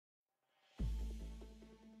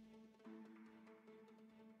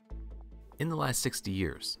In the last 60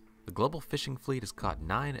 years, the global fishing fleet has caught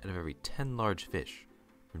 9 out of every 10 large fish,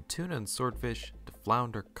 from tuna and swordfish to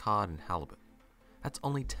flounder, cod, and halibut. That's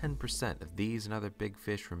only 10% of these and other big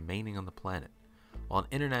fish remaining on the planet, while an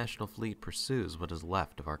international fleet pursues what is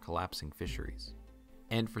left of our collapsing fisheries.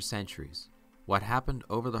 And for centuries, what happened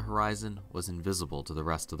over the horizon was invisible to the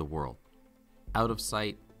rest of the world. Out of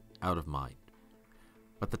sight, out of mind.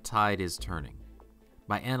 But the tide is turning.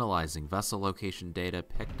 By analyzing vessel location data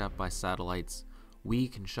picked up by satellites, we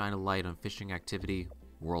can shine a light on fishing activity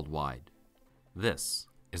worldwide. This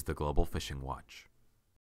is the Global Fishing Watch.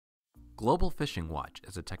 Global Fishing Watch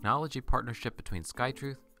is a technology partnership between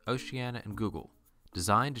SkyTruth, Oceana, and Google,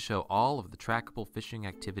 designed to show all of the trackable fishing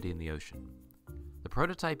activity in the ocean. The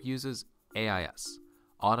prototype uses AIS,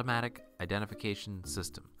 Automatic Identification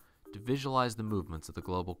System, to visualize the movements of the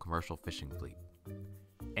global commercial fishing fleet.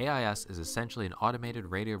 AIS is essentially an automated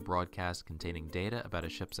radio broadcast containing data about a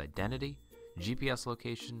ship's identity, GPS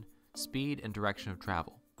location, speed, and direction of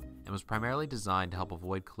travel, and was primarily designed to help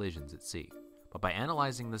avoid collisions at sea. But by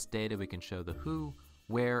analyzing this data, we can show the who,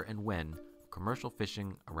 where, and when of commercial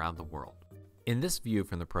fishing around the world. In this view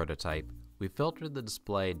from the prototype, we filtered the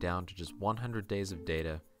display down to just 100 days of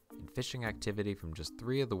data and fishing activity from just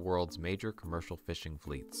 3 of the world's major commercial fishing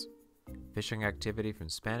fleets. Fishing activity from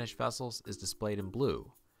Spanish vessels is displayed in blue,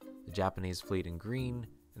 the Japanese fleet in green,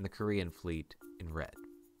 and the Korean fleet in red.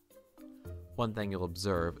 One thing you'll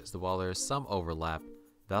observe is that while there is some overlap,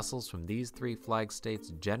 vessels from these 3 flag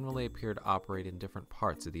states generally appear to operate in different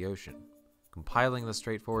parts of the ocean. Compiling the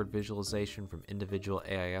straightforward visualization from individual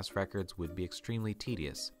AIS records would be extremely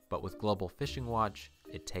tedious, but with Global Fishing Watch,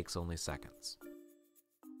 it takes only seconds.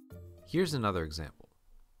 Here's another example: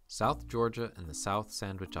 South Georgia and the South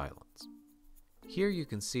Sandwich Islands. Here you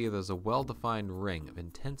can see there's a well-defined ring of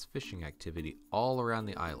intense fishing activity all around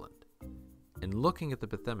the island. And looking at the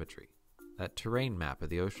bathymetry, that terrain map of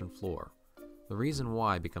the ocean floor, the reason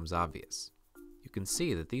why becomes obvious. You can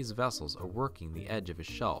see that these vessels are working the edge of a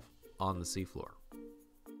shelf on the seafloor.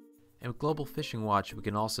 And with Global Fishing Watch, we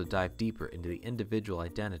can also dive deeper into the individual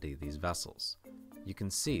identity of these vessels. You can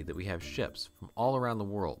see that we have ships from all around the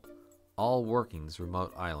world, all working this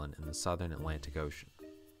remote island in the southern Atlantic Ocean.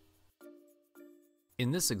 In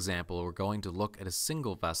this example, we're going to look at a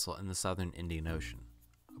single vessel in the southern Indian Ocean,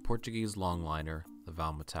 a Portuguese longliner, the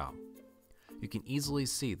Valmatao. You can easily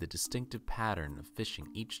see the distinctive pattern of fishing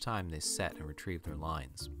each time they set and retrieve their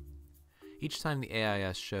lines. Each time the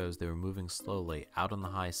AIS shows they were moving slowly out on the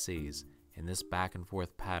high seas in this back and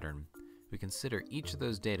forth pattern, we consider each of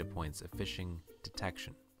those data points a fishing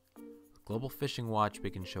detection. With Global Fishing Watch, we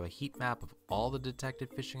can show a heat map of all the detected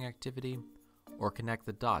fishing activity, or connect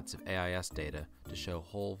the dots of AIS data to show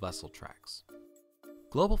whole vessel tracks.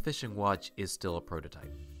 Global Fishing Watch is still a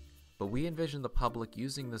prototype, but we envision the public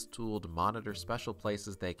using this tool to monitor special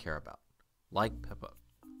places they care about, like PIPA,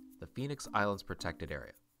 the Phoenix Islands Protected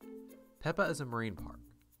Area. PIPA is a marine park,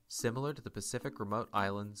 similar to the Pacific Remote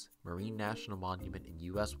Islands Marine National Monument in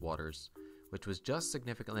U.S. waters, which was just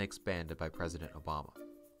significantly expanded by President Obama.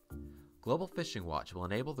 Global Fishing Watch will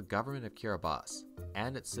enable the government of Kiribati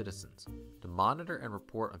and its citizens to monitor and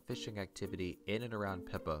report on fishing activity in and around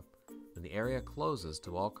PIPA when the area closes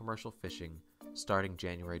to all commercial fishing starting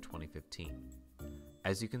January 2015.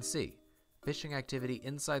 As you can see, fishing activity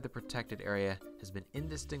inside the protected area has been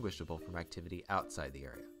indistinguishable from activity outside the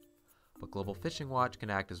area. But Global Fishing Watch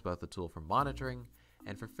can act as both a tool for monitoring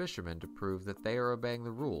and for fishermen to prove that they are obeying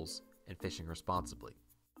the rules and fishing responsibly.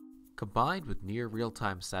 Combined with near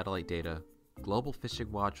real-time satellite data, Global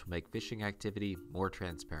Fishing Watch will make fishing activity more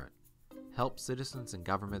transparent, help citizens and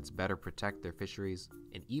governments better protect their fisheries,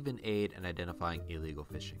 and even aid in identifying illegal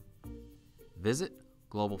fishing. Visit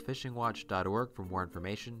globalfishingwatch.org for more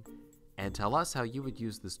information, and tell us how you would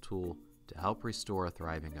use this tool to help restore a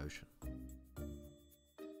thriving ocean.